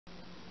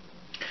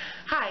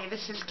Hi,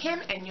 this is Kim,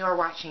 and you're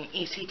watching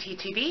ECT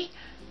TV,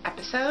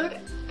 episode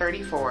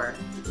 34.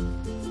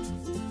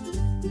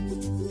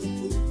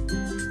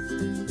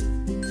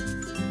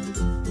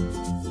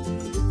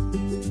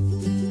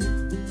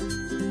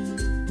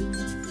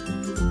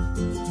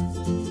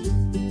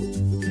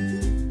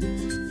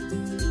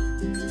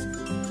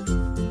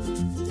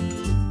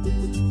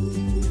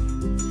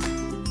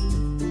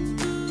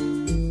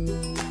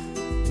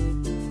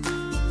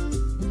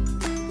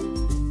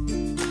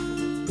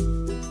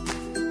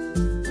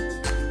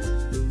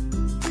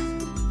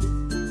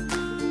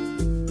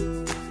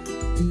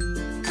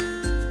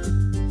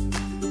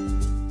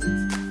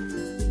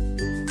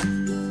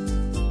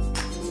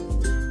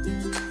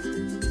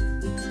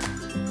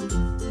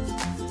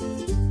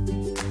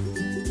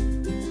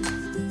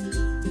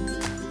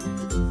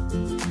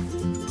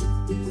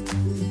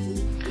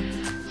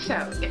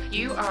 So, if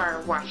you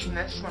are watching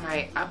this when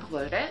I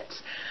upload it,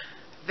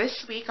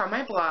 this week on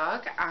my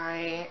blog,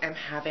 I am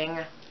having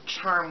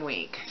Charm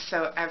Week.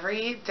 So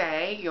every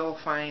day you'll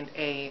find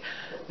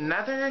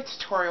another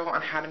tutorial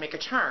on how to make a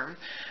charm.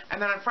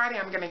 And then on Friday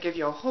I'm going to give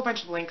you a whole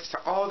bunch of links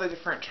to all the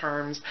different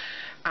charms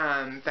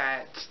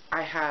that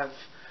I have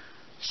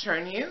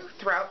shown you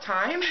throughout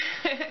time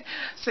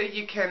so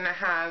you can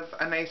have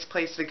a nice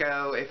place to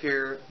go if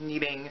you're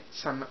needing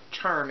some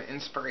charm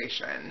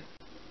inspiration.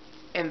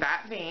 In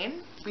that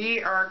vein,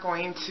 we are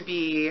going to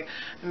be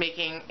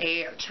making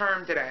a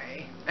charm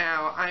today.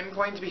 Now, I'm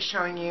going to be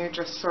showing you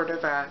just sort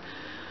of a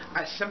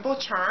simple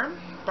charm,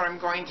 but I'm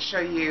going to show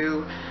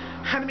you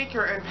how to make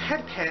your own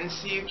head pin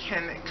so you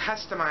can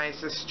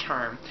customize this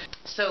charm.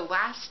 So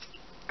last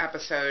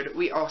episode,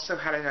 we also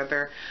had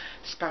another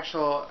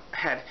special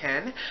head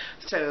pin,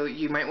 so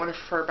you might want to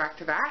refer back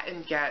to that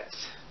and get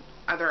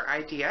other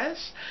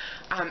ideas.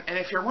 And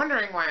if you're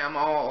wondering why I'm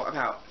all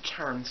about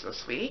charms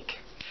this week,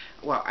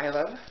 well, I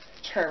love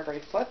charm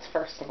bracelets,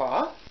 first of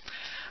all,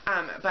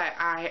 but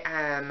I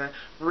am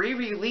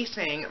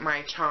re-releasing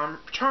my charm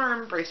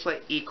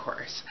bracelet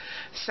e-course.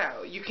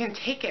 So you can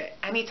take it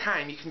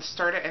anytime. You can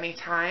start at any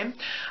time.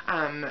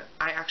 I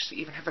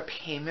actually even have a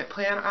payment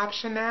plan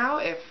option now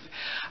if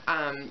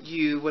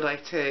you would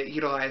like to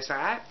utilize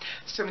that.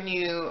 So when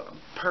you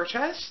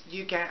purchase,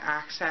 you get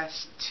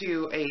access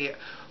to a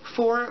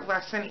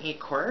 4-lesson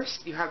e-course.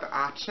 You have the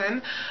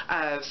option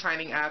of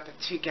signing up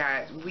to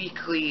get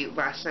weekly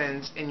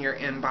lessons in your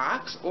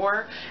inbox,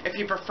 or if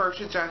you prefer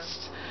to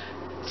just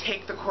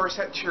take the course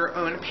at your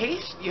own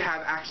pace, you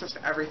have access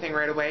to everything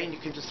right away and you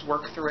can just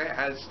work through it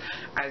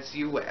as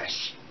you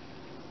wish.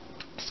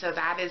 So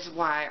that is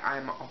why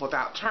I'm all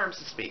about charms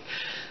this week.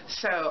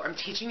 So I'm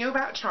teaching you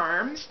about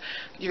charms.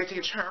 You get to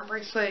get a charm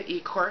bracelet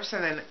e-course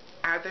and then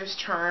add those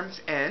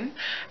charms in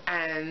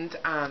and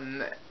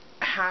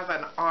have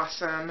an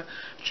awesome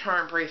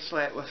charm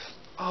bracelet with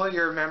all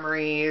your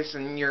memories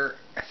and your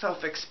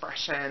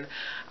self-expression.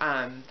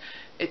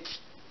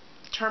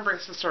 Charm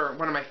bracelets are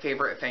one of my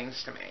favorite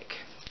things to make.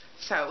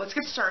 So let's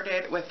get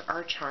started with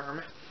our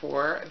charm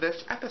for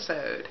this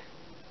episode.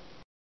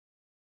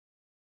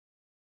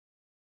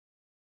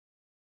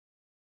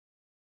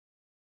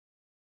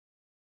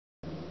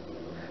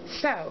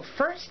 So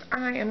first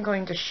I am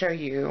going to show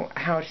you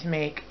how to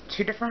make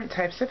 2 different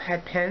types of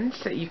head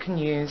pins that you can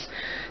use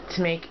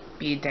to make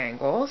bead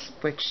dangles,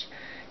 which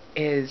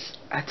is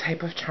a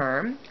type of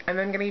charm, and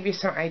then I'm going to give you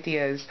some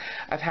ideas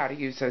of how to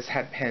use those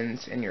head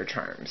pins in your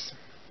charms.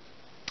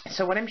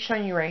 So what I'm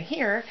showing you right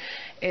here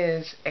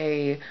is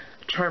a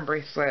charm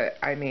bracelet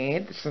I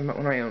made. This is one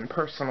of my own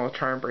personal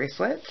charm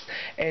bracelets.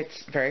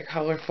 It's very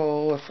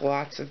colorful with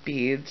lots of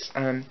beads.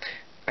 I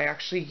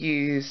actually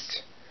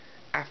used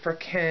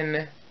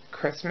African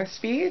Christmas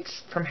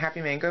beads from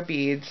Happy Mango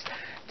Beads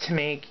to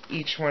make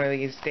each one of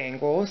these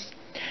dangles,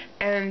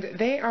 and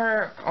they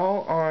are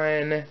all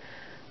on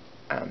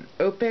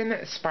open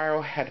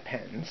spiral head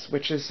pins,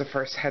 which is the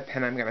first head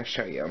pin I'm going to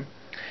show you.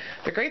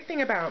 The great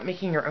thing about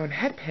making your own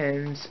head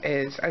pins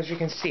is, as you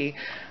can see,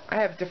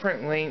 I have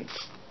different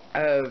lengths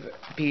of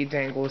bead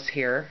dangles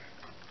here.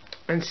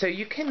 And so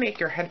you can make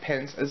your head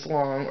pins as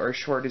long or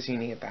short as you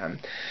need them.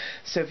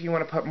 So if you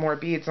want to put more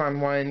beads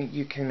on one,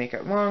 you can make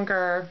it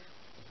longer,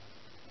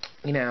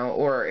 you know,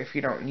 or if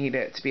you don't need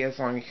it to be as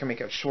long, you can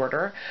make it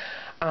shorter.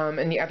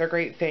 And the other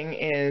great thing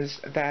is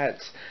that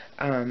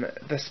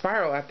the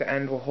spiral at the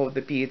end will hold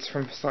the beads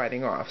from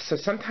sliding off. So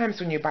sometimes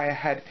when you buy a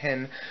head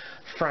pin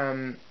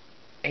from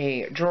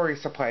a jewelry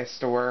supply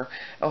store,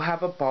 it'll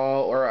have a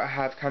ball or it'll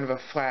have kind of a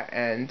flat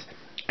end,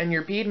 and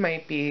your bead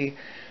might be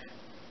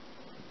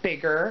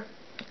bigger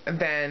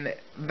than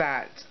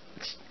that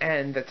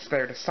end that's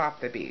there to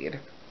stop the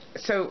bead.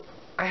 So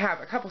I have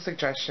a couple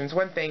suggestions.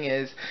 One thing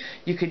is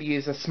you could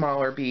use a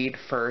smaller bead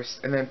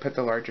first and then put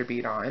the larger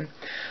bead on.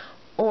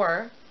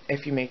 Or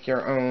if you make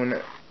your own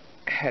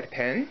head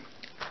pin,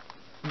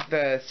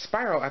 the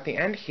spiral at the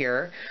end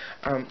here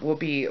will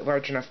be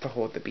large enough to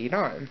hold the bead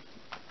on.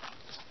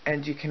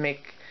 And you can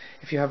make,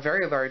 if you have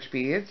very large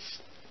beads,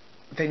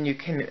 then you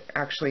can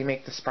actually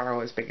make the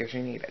spiral as big as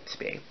you need it to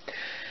be.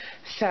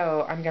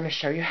 So I'm going to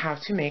show you how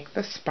to make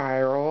the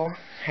spiral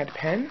head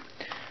pin.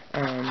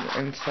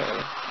 And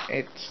so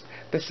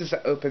this is an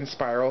open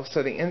spiral,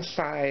 so the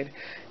inside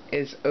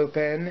is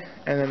open,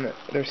 and then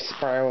there's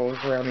spirals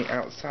around the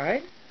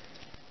outside,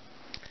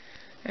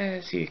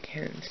 as you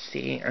can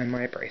see on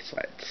my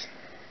bracelets.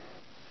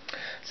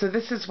 So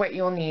this is what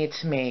you'll need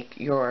to make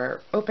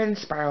your open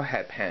spiral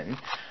head pin.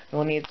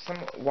 You'll need some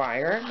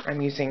wire.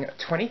 I'm using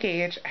 20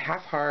 gauge,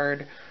 half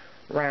hard,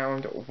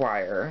 round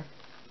wire.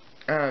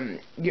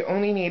 You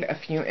only need a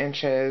few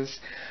inches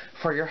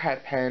for your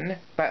head pin,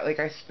 but like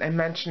I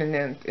mentioned in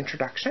the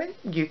introduction,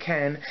 you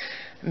can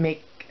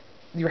make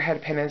your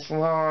head pin as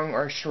long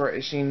or short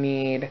as you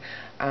need,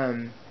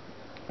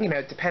 you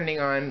know, depending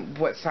on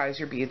what size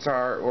your beads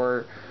are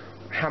or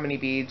how many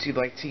beads you'd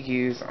like to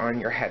use on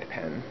your head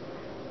pin.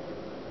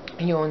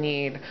 You'll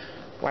need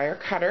wire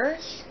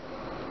cutters.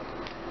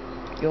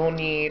 You'll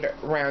need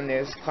round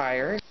nose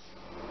pliers.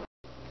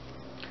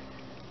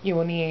 You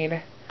will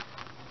need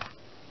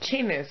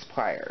chain nose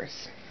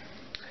pliers.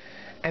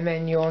 And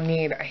then you'll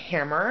need a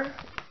hammer.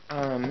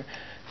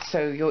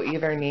 So you'll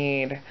either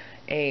need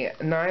a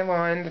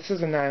nylon, this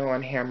is a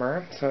nylon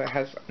hammer, so it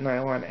has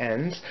nylon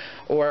ends,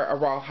 or a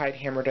rawhide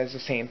hammer does the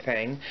same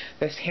thing.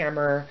 This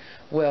hammer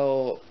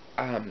will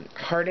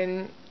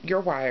harden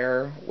your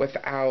wire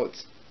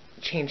without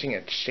changing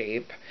its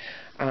shape.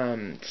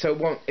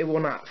 So it will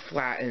not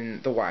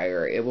flatten the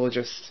wire, it will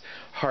just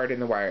harden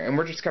the wire. And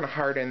we're just going to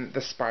harden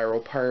the spiral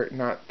part,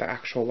 not the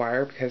actual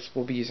wire, because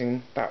we'll be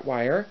using that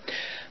wire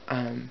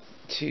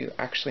to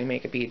actually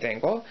make a bead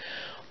dangle.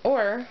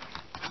 Or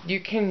you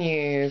can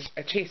use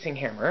a chasing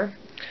hammer,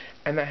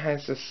 and that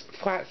has this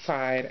flat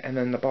side and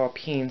then the ball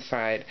peen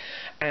side,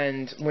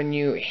 and when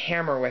you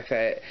hammer with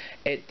it,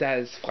 it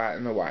does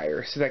flatten the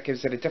wire, so that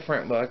gives it a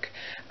different look.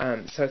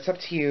 So it's up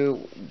to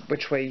you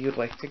which way you'd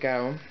like to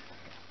go.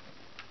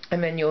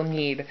 And then you'll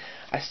need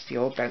a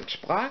steel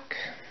bench block.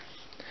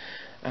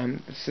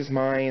 This is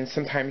mine.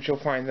 Sometimes you'll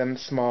find them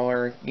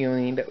smaller. You'll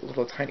need a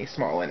little tiny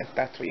small one. If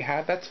that's what you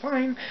have, that's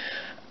fine.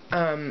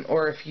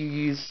 Or if you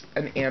use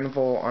an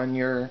anvil on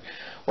your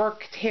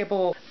work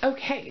table.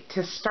 Okay,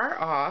 to start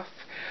off,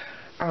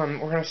 we're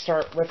going to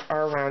start with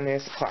our round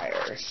nose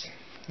pliers.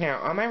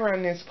 Now, on my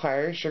round nose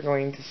pliers, you're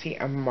going to see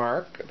a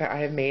mark that I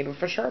have made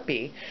with a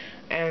Sharpie.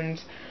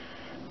 And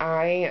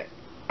I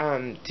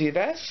do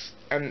this,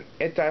 and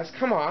it does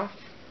come off,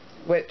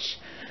 which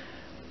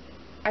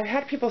I've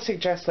had people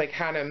suggest like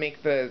how to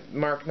make the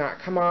mark not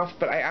come off,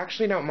 but I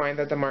actually don't mind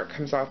that the mark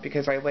comes off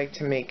because I like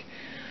to make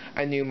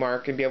a new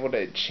mark and be able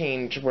to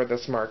change where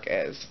this mark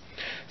is.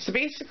 So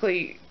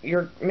basically,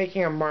 you're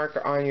making a mark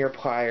on your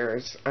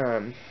pliers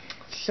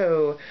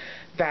so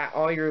that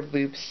all your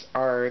loops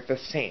are the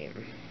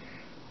same.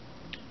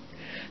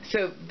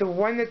 So the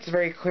one that's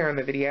very clear on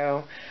the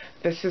video,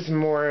 this is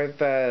more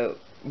the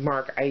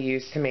mark I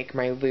use to make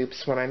my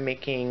loops when I'm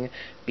making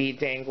bead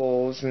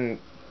dangles and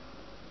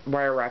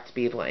wire wrapped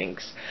bead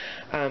links.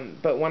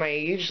 But when I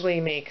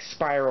usually make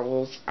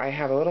spirals, I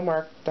have a little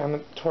mark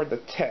down toward the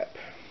tip.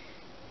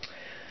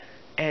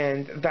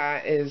 And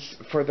that is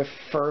for the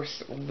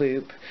first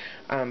loop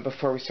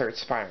before we start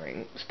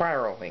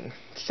spiraling.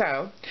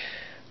 So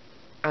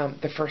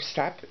the first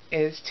step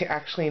is to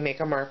actually make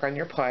a mark on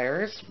your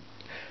pliers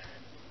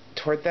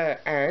toward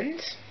the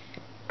end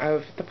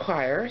of the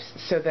pliers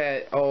so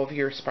that all of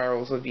your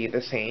spirals will be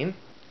the same.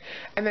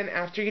 And then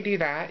after you do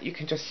that, you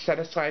can just set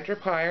aside your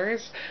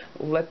pliers,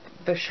 let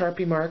the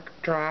Sharpie mark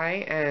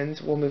dry, and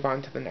we'll move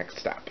on to the next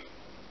step.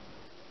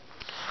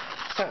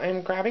 So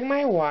I'm grabbing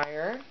my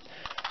wire,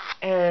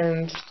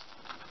 and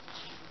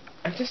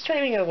I'm just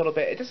straightening it a little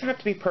bit. It doesn't have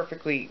to be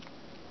perfectly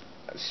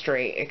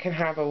straight. It can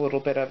have a little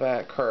bit of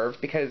a curve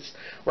because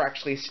we're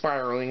actually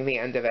spiraling the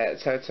end of it,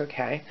 so it's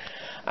okay.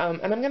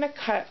 And I'm going to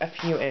cut a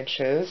few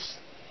inches.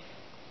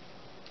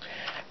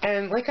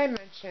 And like I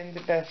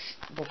mentioned this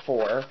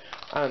before,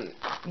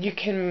 you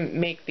can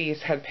make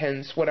these head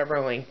pins whatever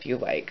length you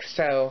like.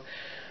 So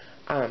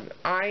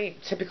I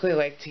typically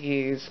like to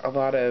use a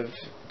lot of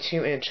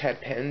 2-inch head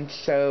pins,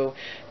 so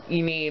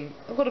you need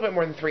a little bit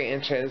more than 3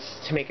 inches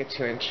to make a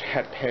 2-inch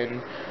head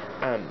pin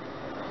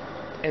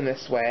in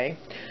this way.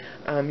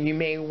 You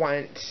may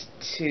want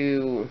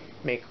to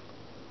make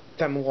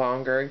them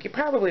longer. You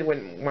probably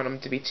wouldn't want them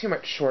to be too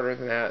much shorter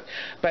than that,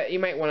 but you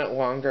might want it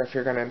longer if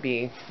you're going to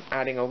be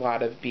adding a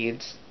lot of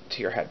beads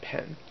to your head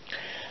pin.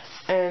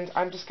 And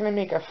I'm just going to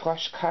make a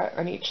flush cut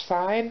on each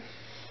side.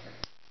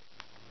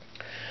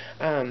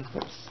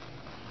 Oops.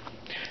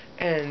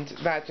 And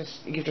that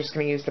you're just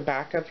going to use the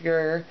back of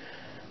your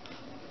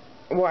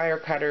wire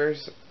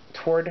cutters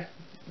toward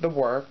the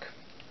work,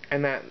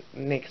 and that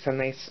makes a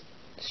nice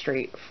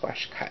straight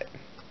flush cut.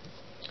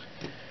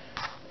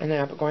 And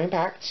now going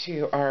back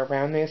to our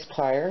round nose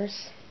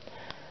pliers,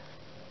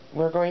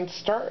 we're going to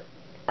start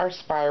our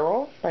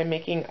spiral by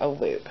making a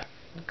loop.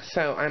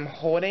 So I'm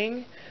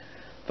holding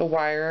the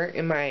wire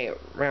in my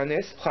round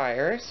nose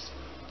pliers,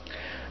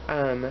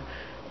 and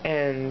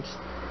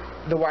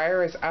the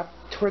wire is up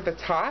toward the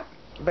top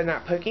but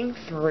not poking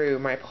through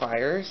my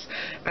pliers,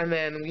 and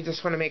then we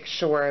just want to make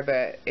sure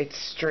that it's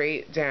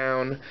straight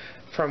down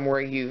from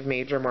where you've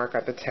made your mark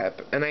at the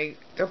tip. And I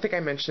don't think I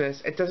mentioned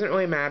this, it doesn't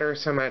really matter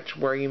so much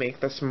where you make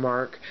this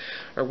mark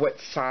or what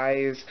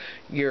size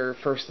your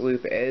first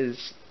loop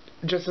is,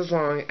 just as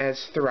long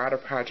as throughout a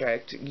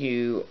project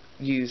you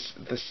use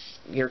this,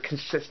 you're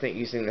consistent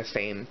using the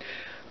same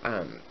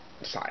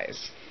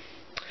size.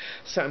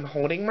 So I'm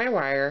holding my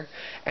wire,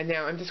 and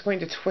now I'm just going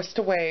to twist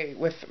away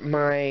with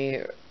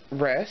my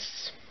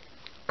wrist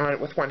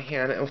with one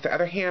hand, and with the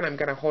other hand I'm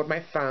going to hold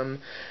my thumb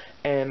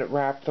and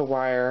wrap the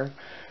wire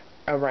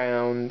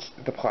around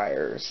the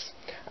pliers.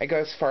 I go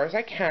as far as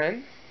I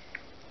can.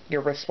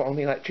 Your wrist will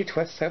only let you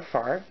twist so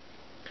far,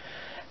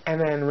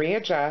 and then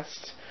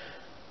readjust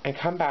and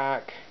come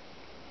back,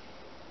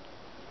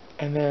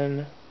 and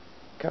then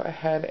go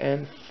ahead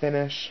and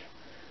finish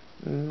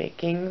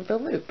making the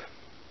loop.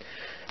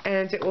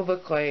 And it will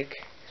look like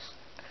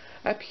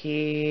a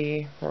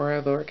P or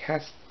a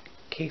lowercase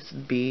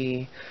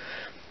b.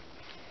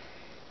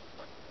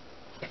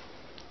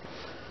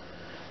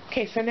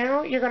 Okay, so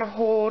now you're going to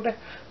hold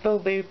the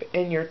loop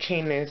in your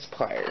chain nose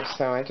pliers.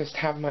 So I just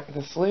have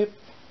this loop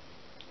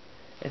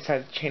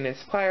inside the chain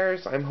nose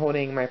pliers. I'm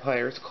holding my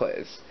pliers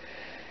closed.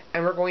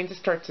 And we're going to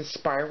start to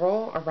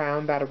spiral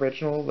around that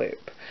original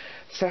loop.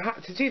 So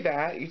to do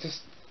that, you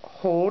just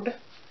hold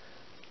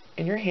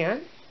in your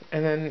hand,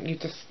 and then you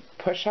just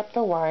push up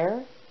the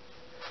wire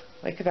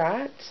like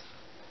that.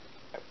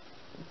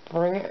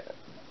 Bring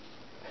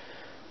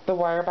the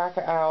wire back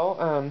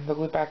out, the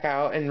loop back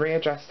out, and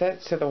readjust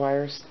it so the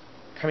wire's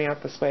coming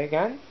out this way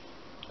again.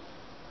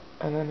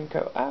 And then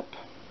go up,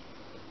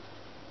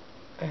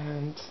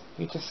 and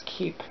you just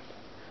keep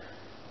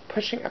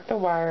pushing up the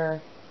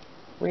wire,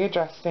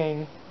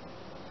 readjusting,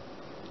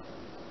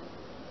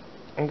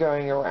 and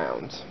going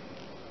around.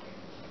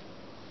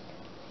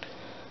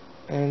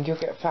 And you'll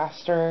get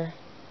faster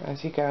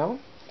as you go.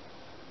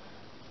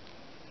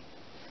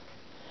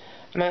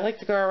 And I like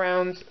to go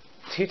around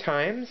 2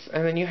 times,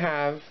 and then you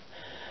have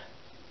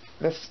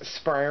this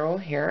spiral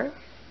here.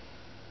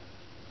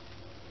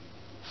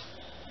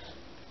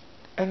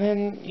 And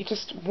then you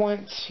just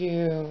want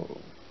to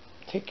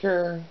take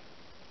your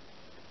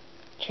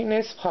chain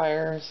nose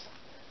pliers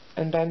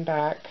and bend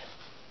back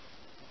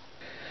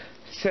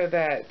so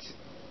that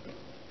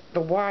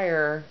the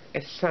wire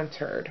is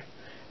centered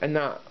and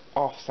not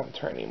off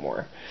center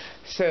anymore,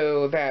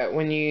 so that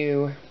when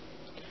you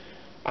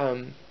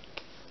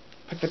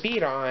put the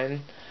bead on,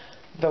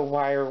 the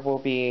wire will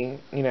be,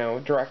 you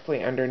know,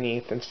 directly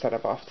underneath instead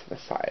of off to the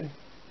side.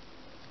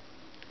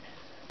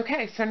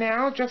 Okay, so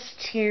now just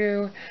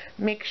to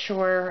make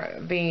sure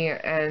the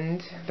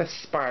end, the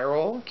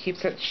spiral,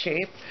 keeps its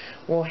shape,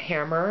 we'll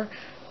hammer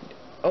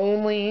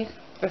only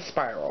the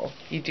spiral.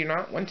 You do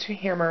not want to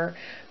hammer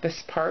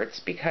this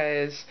part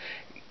because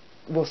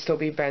we'll still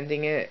be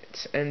bending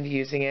it and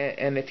using it,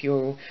 and if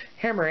you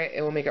hammer it,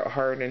 it will make it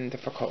hard and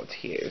difficult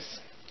to use.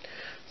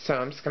 So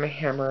I'm just going to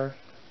hammer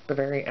the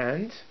very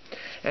end,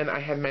 and I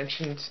had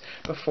mentioned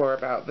before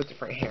about the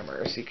different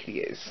hammers you could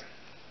use.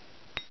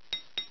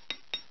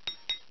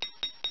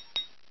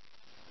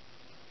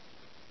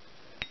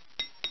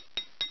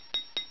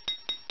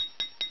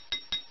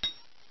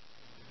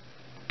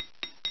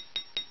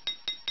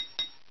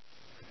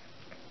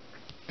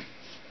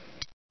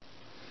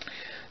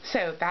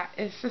 So that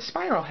is the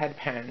spiral head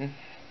pin.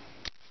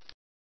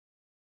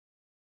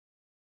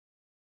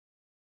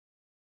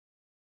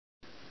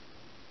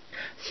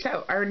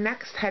 So our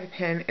next head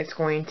pin is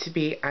going to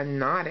be a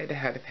knotted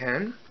head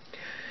pin.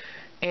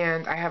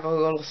 And I have a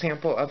little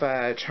sample of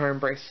a charm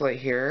bracelet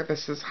here.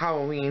 This is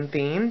Halloween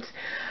themed,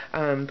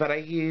 but I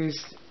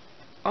used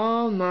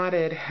all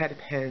knotted head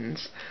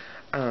pins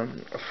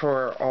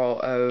for all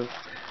of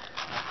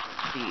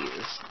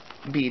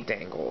these bead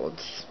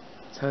dangles.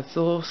 So it's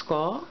a little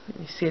skull.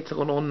 You see it's a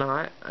little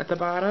knot at the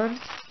bottom,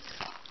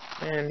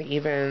 and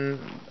even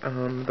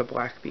the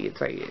black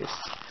beads I used.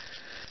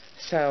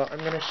 So I'm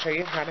going to show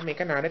you how to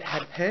make a knotted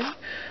head pin.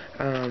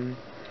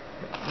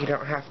 You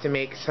don't have to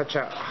make such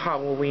a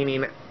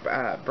Halloween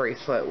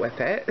bracelet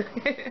with it,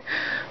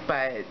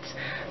 but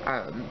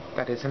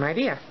that is an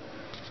idea.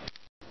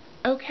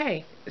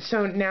 Okay,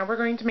 so now we're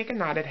going to make a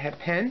knotted head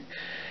pin.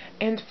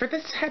 And for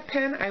this head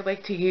pin, I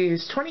like to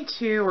use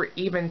 22 or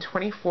even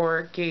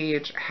 24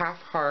 gauge half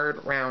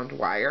hard round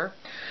wire.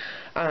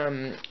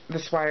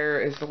 This wire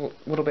is a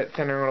little bit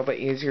thinner, a little bit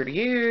easier to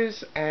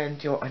use,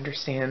 and you'll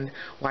understand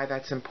why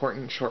that's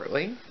important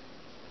shortly.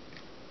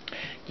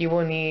 You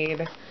will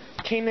need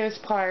chain nose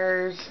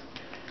pliers,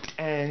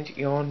 and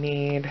you'll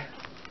need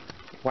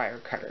wire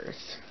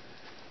cutters.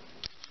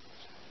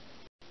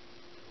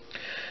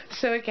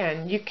 So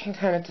again, you can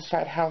kind of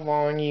decide how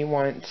long you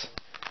want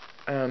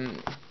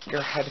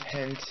your head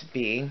pin to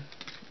be.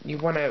 You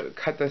want to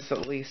cut this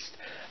at least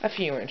a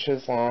few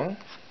inches long.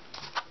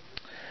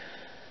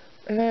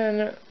 And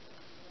then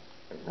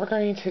we're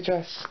going to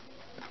just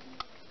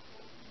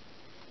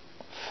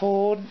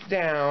fold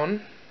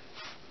down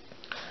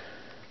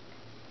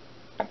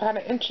about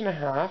 1.5 inches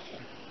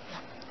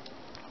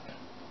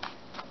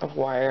of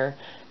wire,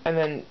 and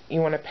then you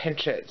want to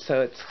pinch it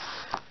so it's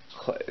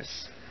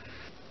close.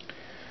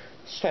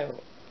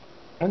 So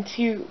once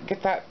you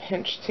get that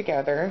pinched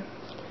together,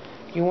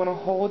 you want to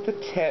hold the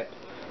tip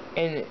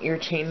in your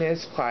chain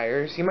nose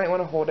pliers. You might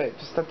want to hold it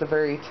just at the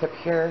very tip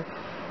here.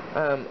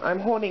 I'm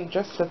holding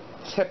just the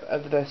tip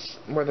of this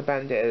where the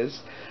bend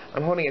is.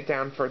 I'm holding it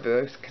down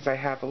further because I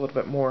have a little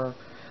bit more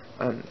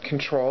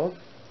control.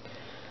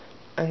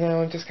 And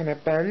now I'm just going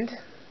to bend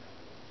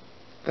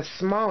the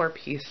smaller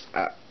piece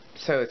up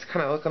so it's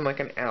kind of looking like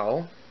an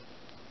L.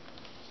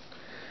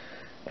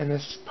 And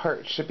this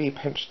part should be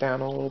pinched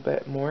down a little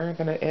bit more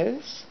than it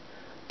is.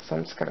 So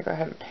I'm just going to go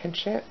ahead and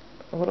pinch it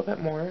a little bit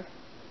more.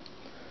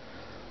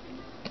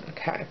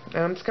 Okay,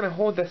 now I'm just going to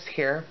hold this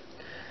here,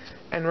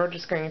 and we're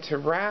just going to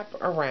wrap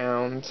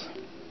around.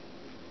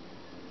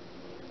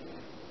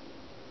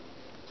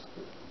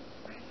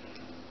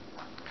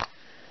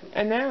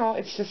 And now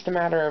it's just a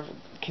matter of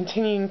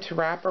continuing to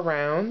wrap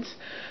around,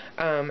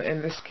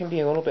 and this can be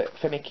a little bit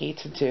finicky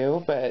to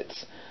do, but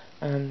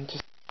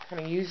just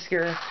kind of use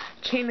your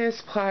chain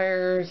nose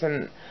pliers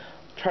and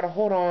try to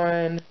hold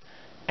on,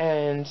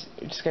 and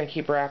you're just going to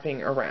keep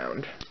wrapping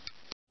around.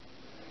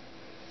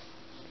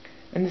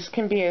 And this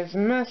can be as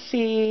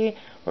messy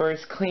or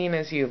as clean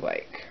as you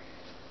like.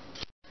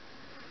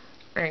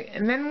 Alright,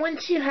 and then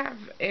once you have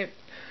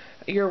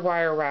your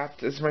wire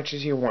wrapped as much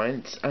as you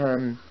want,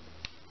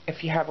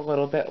 if you have a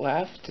little bit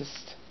left,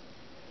 just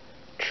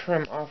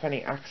trim off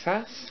any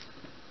excess.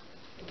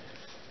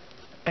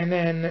 And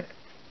then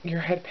your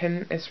head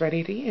pin is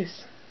ready to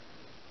use.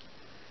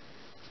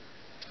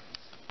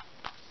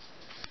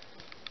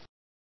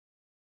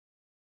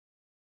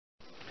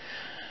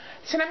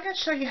 So now I'm going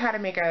to show you how to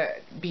make a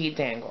bead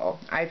dangle.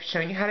 I've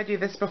shown you how to do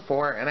this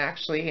before, and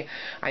actually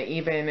I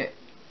even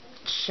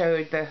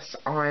showed this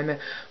on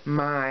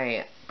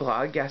my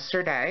blog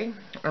yesterday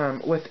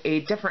with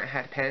a different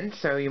head pin,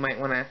 so you might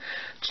want to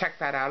check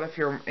that out if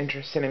you're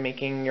interested in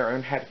making your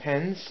own head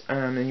pins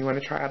and you want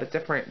to try out a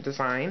different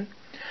design.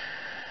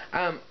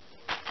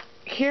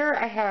 Here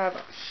I have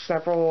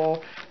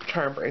several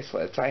charm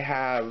bracelets. I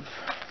have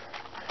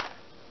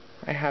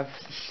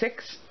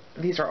 6.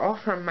 These are all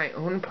from my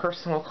own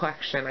personal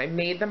collection. I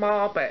made them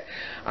all, but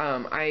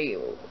I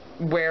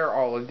wear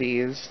all of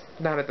these,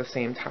 not at the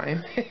same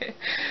time,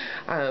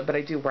 but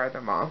I do wear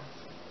them all.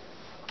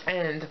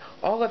 And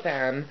all of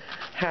them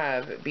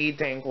have bead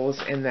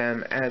dangles in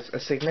them as a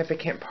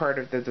significant part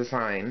of the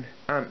design.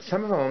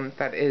 Some of them,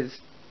 that is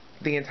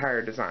the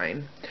entire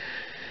design.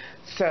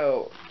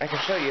 So I can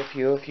show you a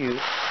few if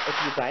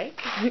you'd like.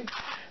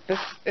 This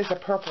is a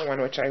purple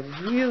one, which I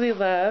really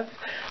love,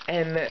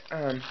 and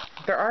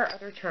there are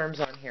other charms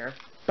on here,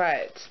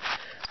 but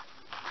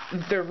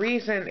the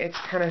reason it's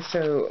kind of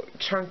so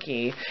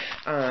chunky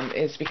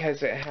is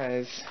because it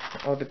has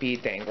all the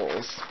bead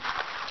dangles.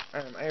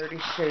 I already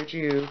showed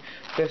you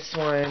this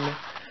one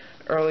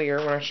earlier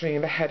when I was showing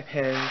you the head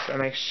pins,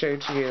 and I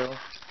showed you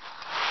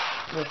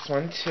this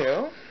one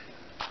too,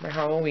 my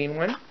Halloween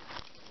one.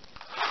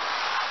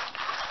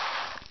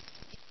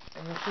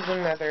 And this is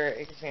another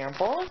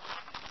example.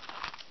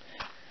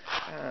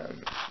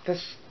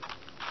 This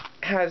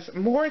has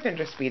more than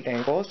just bead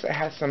dangles. It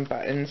has some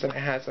buttons and it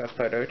has a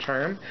photo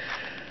charm,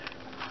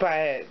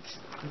 but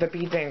the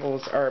bead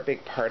dangles are a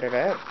big part of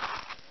it.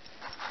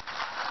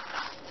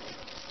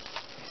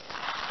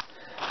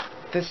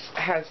 This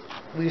has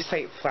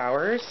lucite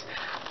flowers,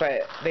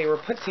 but they were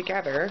put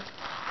together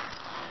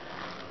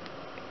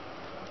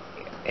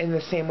in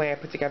the same way I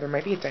put together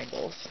my bead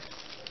dangles.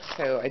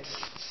 So I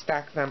just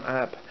stack them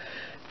up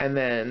and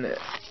then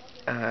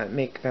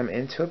make them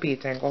into a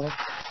bead dangle.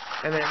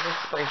 And then this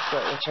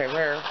bracelet, which I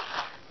wear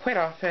quite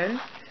often,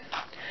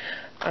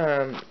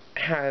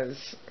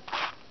 has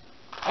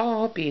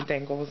all bead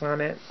dangles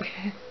on it.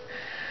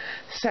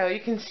 So you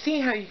can see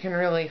how you can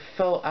really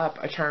fill up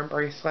a charm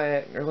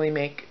bracelet and really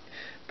make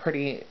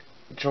pretty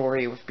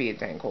jewelry with bead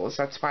dangles.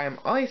 That's why I'm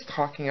always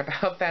talking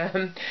about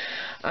them.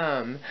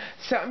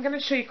 So I'm going to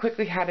show you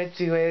quickly how to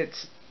do it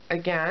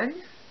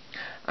again,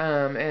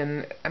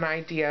 and an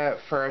idea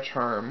for a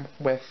charm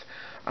with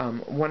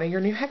one of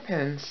your new head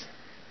pins.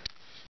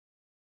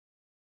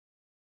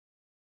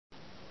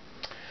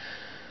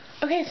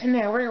 Okay, so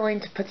now we're going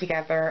to put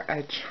together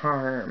a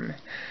charm.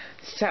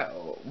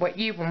 So what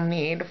you will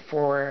need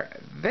for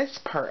this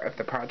part of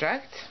the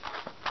project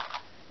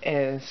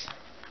is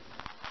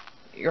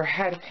your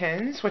head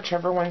pins,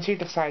 whichever ones you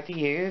decide to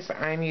use.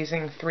 I'm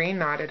using 3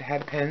 knotted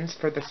head pins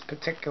for this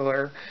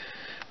particular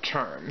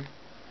charm.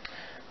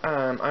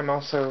 I'm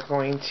also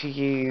going to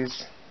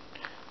use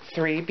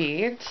 3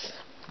 beads.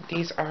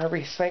 These are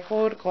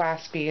recycled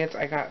glass beads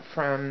I got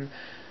from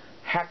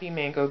Happy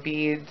Mango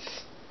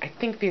Beads. I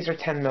think these are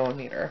 10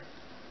 millimeter.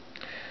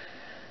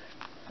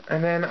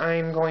 And then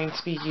I'm going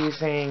to be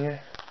using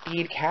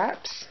bead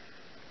caps.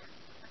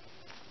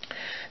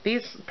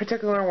 These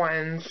particular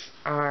ones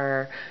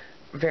are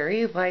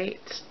very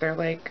light. They're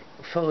like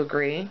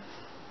filigree.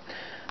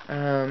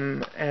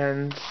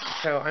 And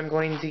so I'm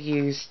going to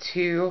use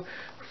 2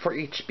 for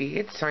each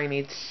bead, so I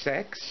need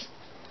 6.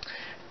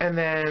 And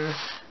then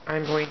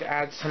I'm going to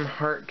add some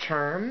heart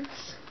charms.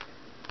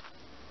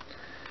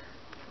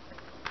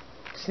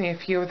 cost me a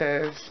few of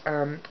those.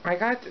 I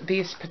got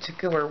these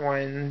particular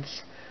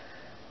ones.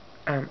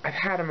 I've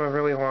had them a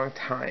really long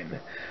time,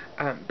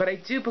 but I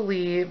do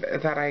believe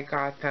that I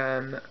got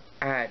them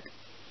at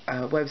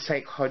a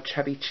website called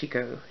Chubby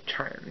Chico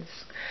Charms.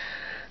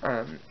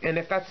 And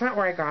if that's not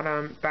where I got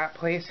them, that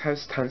place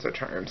has tons of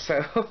charms,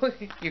 so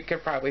you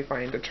could probably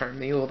find a charm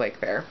that you'll like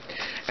there.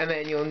 And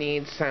then you'll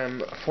need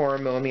some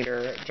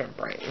 4mm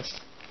jump rings.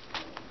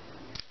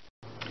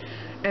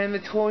 And the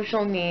tools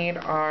you'll need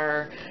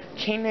are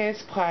chain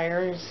nose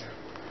pliers,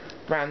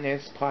 round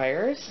nose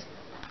pliers,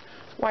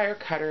 wire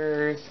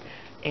cutters,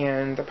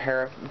 and a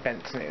pair of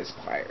bent nose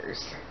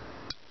pliers.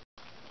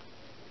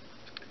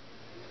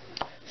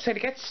 So to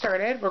get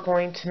started, we're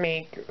going to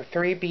make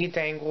 3 bead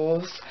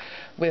dangles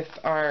with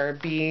our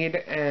bead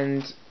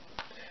and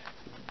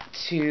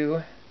 2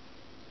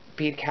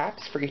 bead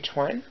caps for each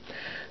one.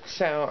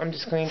 So I'm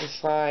just going to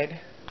slide,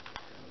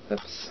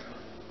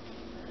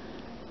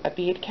 a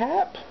bead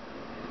cap,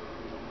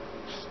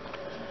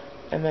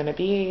 and then a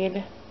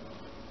bead,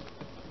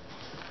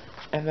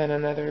 and then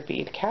another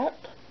bead cap.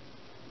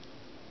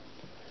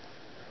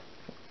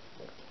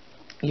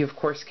 You of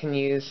course can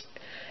use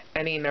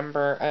any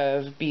number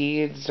of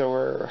beads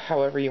or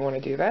however you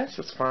want to do this,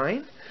 it's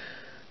fine.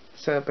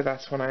 So, but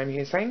that's what I'm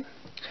using.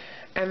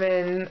 And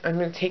then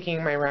I'm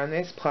taking my round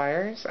nose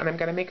pliers and I'm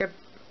going to make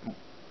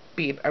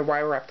a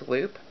wire wrapped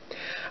loop.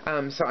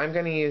 So I'm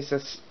going to use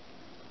this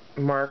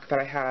mark that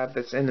I have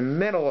that's in the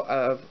middle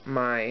of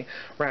my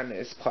round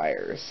nose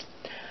pliers.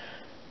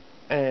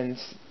 And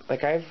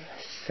like I've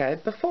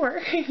said before,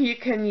 you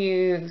can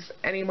use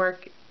any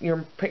mark,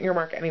 put your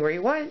mark anywhere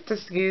you want,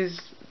 just use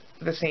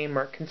the same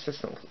mark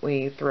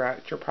consistently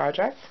throughout your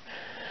project.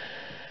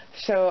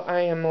 So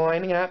I am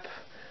lining up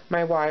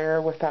my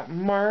wire with that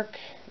mark,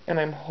 and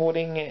I'm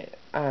holding it,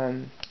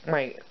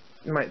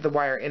 the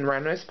wire in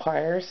round nose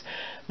pliers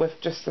with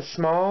just a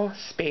small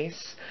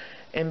space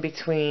in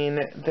between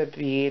the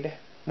bead,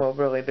 well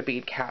really the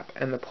bead cap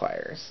and the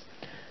pliers.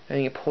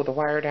 And you pull the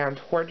wire down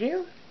toward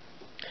you,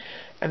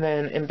 and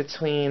then in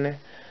between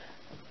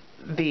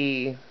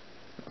the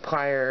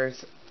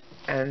pliers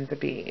and the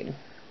bead.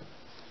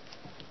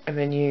 And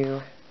then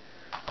you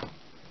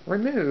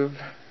remove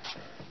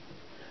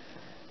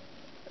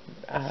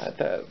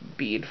the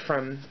bead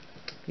from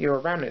your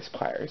round nose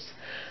pliers.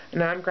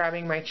 Now I'm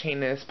grabbing my chain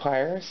nose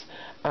pliers,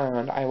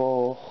 and I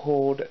will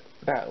hold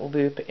that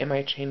loop in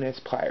my chain nose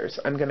pliers.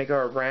 I'm going to go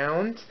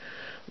around,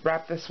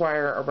 wrap this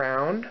wire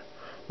around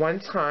one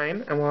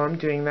time, and while I'm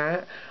doing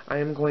that, I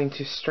am going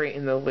to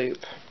straighten the loop.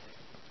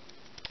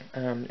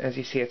 As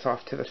you see, it's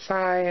off to the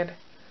side,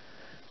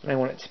 and I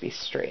want it to be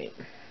straight.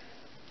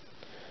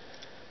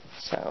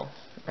 So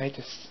I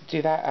just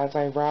do that as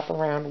I wrap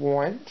around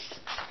once,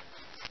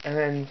 and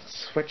then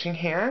switching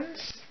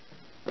hands,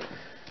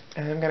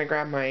 and I'm going to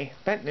grab my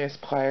bent nose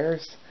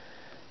pliers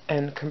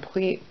and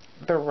complete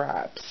the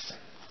wraps.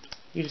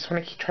 You just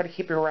want to try to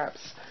keep your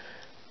wraps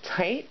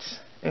tight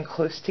and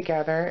close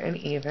together and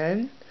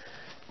even,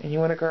 and you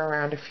want to go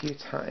around a few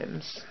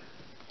times.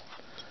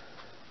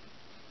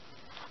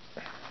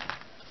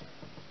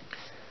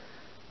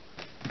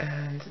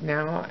 And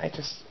now I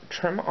just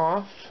trim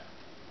off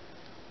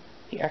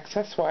the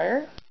excess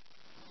wire,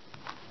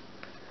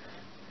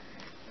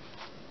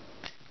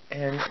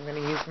 and I'm going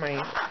to use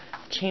my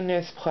chain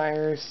nose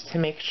pliers to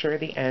make sure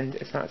the end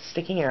is not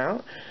sticking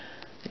out.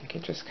 You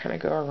can just kind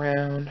of go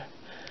around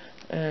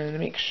and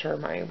make sure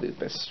my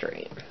loop is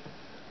straight.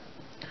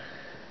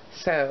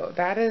 So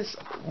that is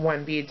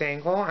 1 bead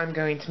dangle. I'm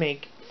going to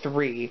make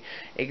 3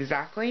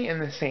 exactly in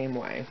the same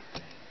way.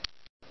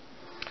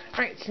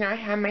 Alright, so now I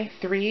have my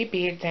 3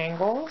 bead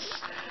dangles,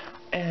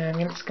 and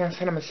I'm just going to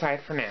set them aside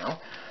for now.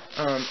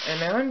 And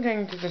now I'm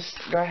going to just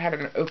go ahead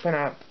and open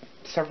up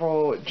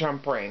several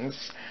jump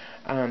rings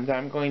that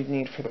I'm going to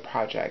need for the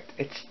project.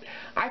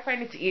 I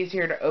find it's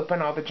easier to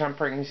open all the jump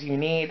rings you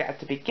need at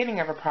the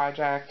beginning of a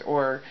project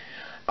or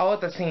all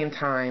at the same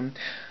time,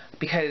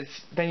 because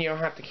then you don't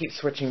have to keep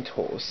switching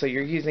tools. So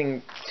you're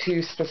using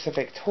 2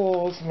 specific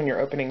tools when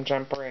you're opening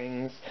jump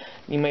rings.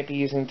 You might be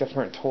using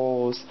different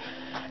tools,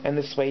 and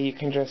this way you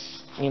can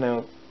just, you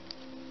know,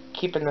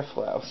 keep in the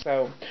flow.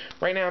 So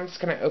right now I'm just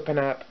going to open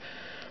up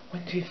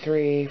 1, 2,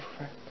 3,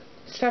 4,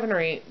 7 or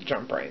 8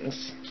 jump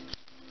rings.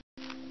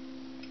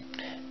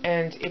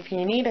 And if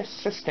you need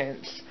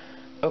assistance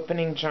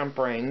opening jump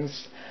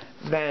rings,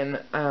 then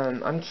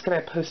I'm just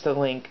going to post a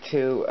link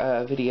to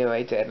a video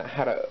I did on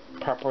how to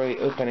properly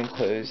open and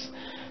close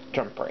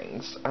jump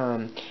rings.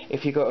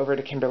 If you go over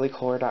to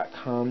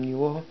KimberlyKoehler.com, you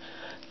will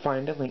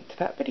find a link to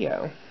that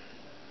video.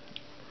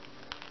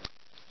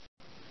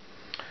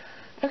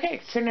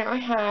 Okay, so now I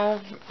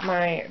have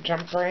my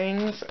jump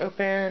rings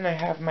open, I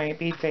have my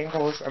bead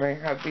dangles, and I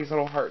have these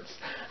little hearts.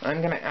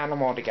 I'm going to add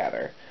them all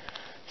together.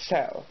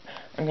 So,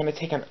 I'm going to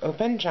take an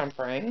open jump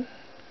ring.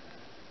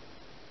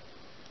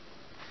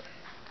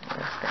 I'm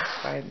just going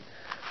to slide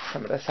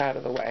some of this out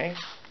of the way.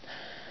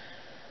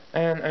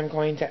 And I'm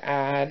going to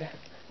add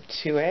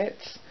to it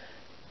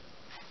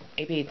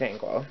a bead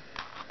dangle.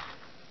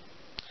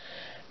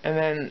 And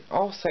then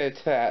also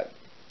to that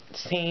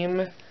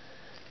same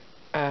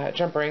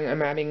jump ring,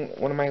 I'm adding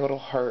one of my little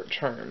heart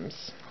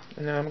charms.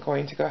 And now I'm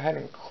going to go ahead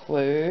and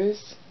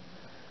close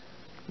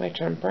my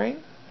jump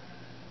ring.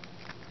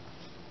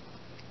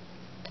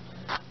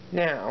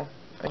 Now,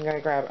 I'm going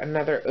to grab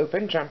another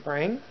open jump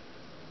ring.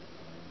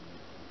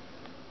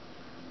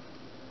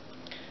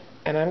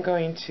 And I'm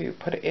going to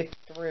put it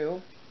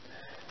through.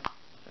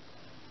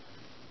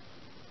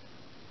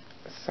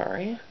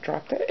 Sorry,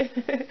 dropped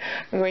it.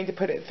 I'm going to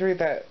put it through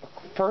the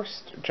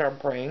first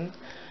jump ring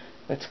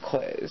that's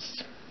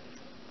closed.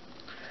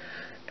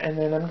 And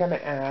then I'm going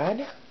to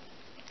add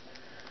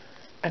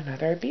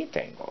another bead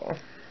dangle.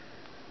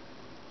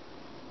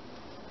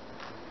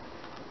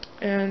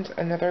 And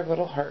another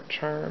little heart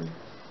charm.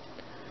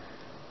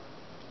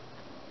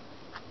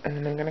 And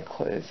then I'm going to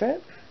close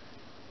it.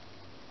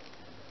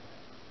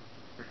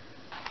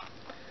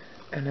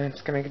 And then I'm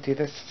just going to do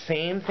the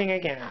same thing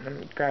again.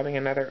 I'm grabbing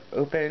another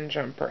open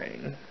jump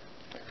ring.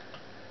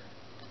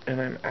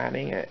 And I'm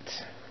adding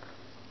it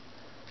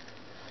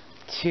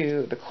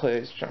to the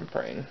closed jump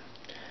ring.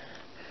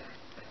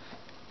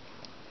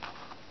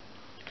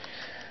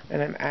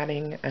 And I'm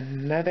adding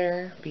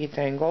another bead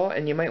dangle.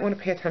 And you might want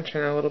to pay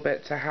attention a little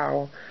bit to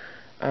how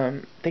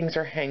things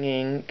are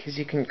hanging, because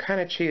you can kind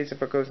of choose if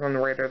it goes on the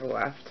right or the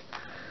left.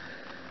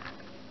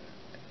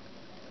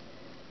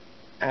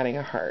 Adding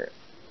a heart.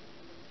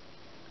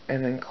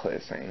 And then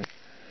closing.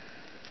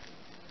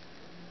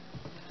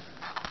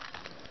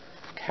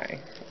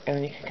 Okay, and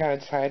then you can kind of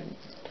decide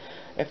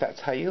if that's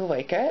how you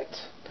like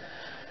it.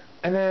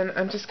 And then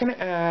I'm just going to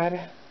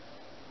add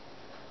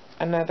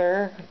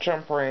another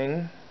jump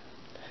ring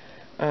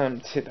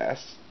to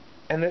this.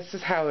 And this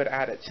is how I would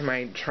add it to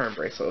my charm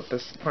bracelet,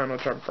 this final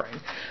jump ring.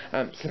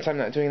 Since I'm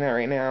not doing that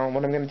right now,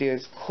 what I'm going to do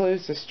is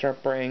close this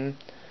jump ring,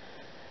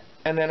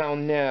 and then I'll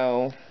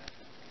know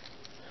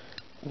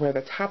where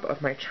the top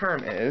of my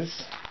charm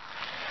is.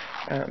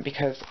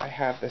 Because I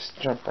have this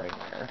jump ring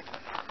there.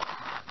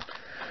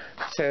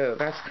 So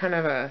that's kind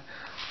of a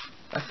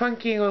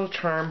funky little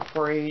charm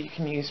for you. You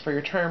can use for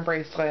your charm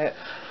bracelet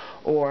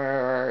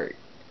or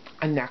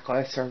a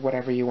necklace or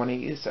whatever you want to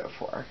use it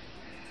for.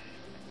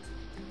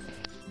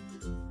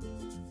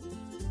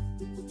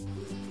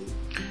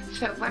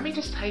 So let me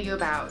just tell you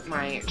about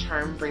my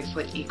charm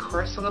bracelet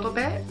e-course a little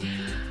bit.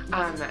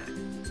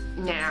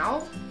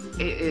 Now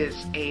it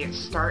is a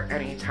start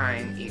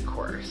anytime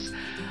e-course.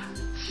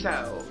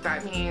 So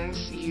that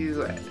means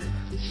you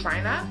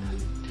sign up,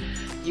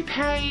 you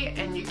pay,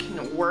 and you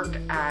can work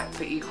at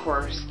the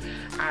e-course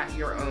at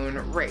your own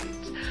rate.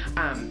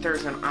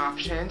 There's an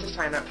option to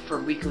sign up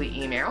for weekly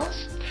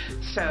emails.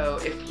 So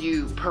if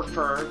you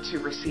prefer to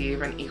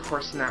receive an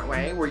e-course in that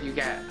way, where you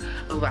get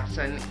a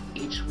lesson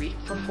each week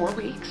for 4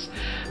 weeks,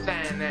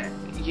 then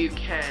you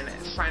can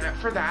sign up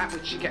for that,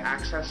 which you get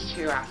access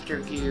to after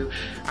you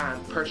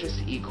purchase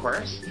the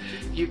e-course.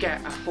 You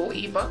get a full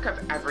ebook of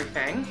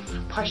everything,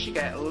 plus you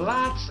get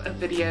lots of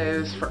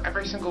videos for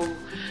every single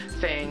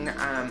thing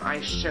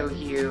I show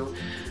you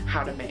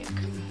how to make.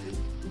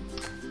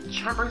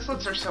 Charm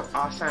bracelets are so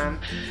awesome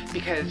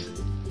because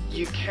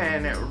you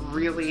can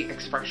really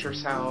express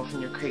yourself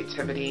and your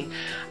creativity.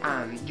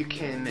 You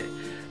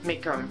can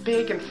make them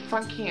big and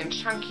funky and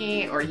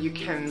chunky, or you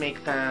can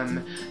make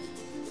them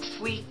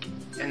sleek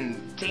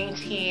and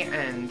dainty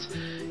and,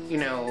 you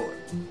know,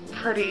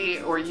 pretty,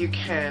 or you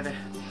can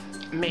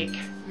make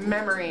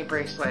memory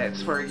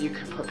bracelets where you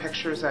can put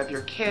pictures of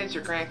your kids,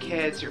 your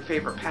grandkids, your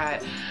favorite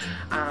pet.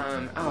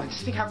 Oh,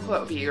 just think how cool it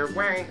would be. You're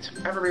wearing,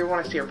 everybody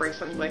want to see your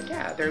bracelet and you're like,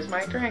 yeah, there's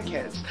my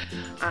grandkids.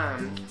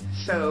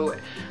 So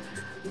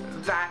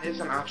that is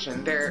an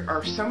option. There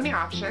are so many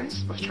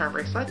options with charm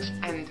bracelets,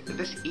 and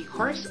this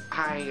e-course,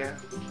 I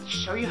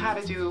show you how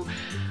to do,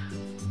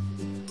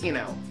 you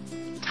know,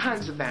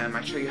 tons of them.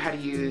 I show you how to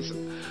use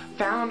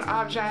found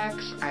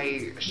objects.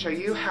 I show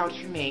you how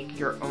to make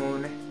your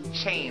own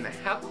chain.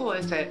 How cool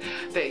is it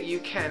that you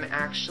can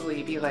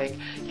actually be like,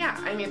 yeah,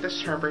 I made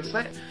this charm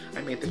bracelet,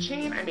 I made the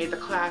chain, I made the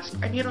clasp,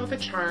 I made all the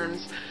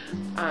charms,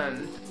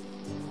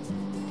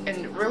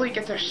 and really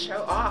get to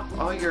show off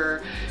all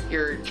your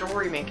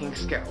jewelry making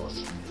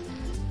skills.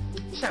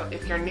 So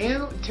if you're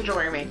new to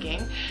jewelry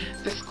making,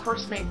 this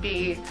course may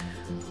be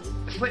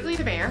slightly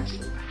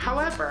advanced.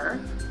 However,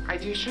 I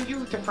do show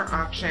you different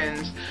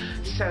options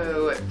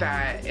so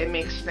that it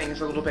makes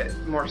things a little bit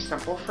more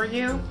simple for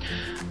you.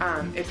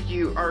 If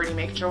you already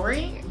make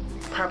jewelry,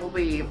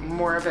 probably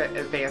more of an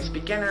advanced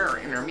beginner or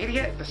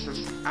intermediate, this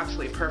is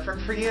absolutely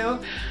perfect for you.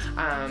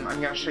 I'm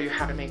going to show you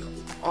how to make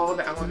all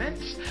the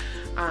elements,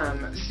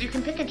 so you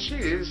can pick and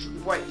choose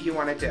what you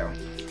want to do.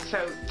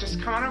 So just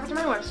come on over to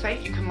my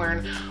website. You can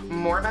learn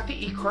more about the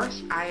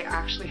e-course. I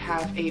actually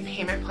have a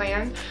payment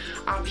plan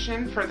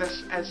option for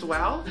this as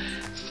well.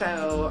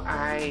 So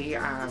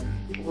I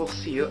will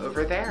see you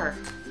over there.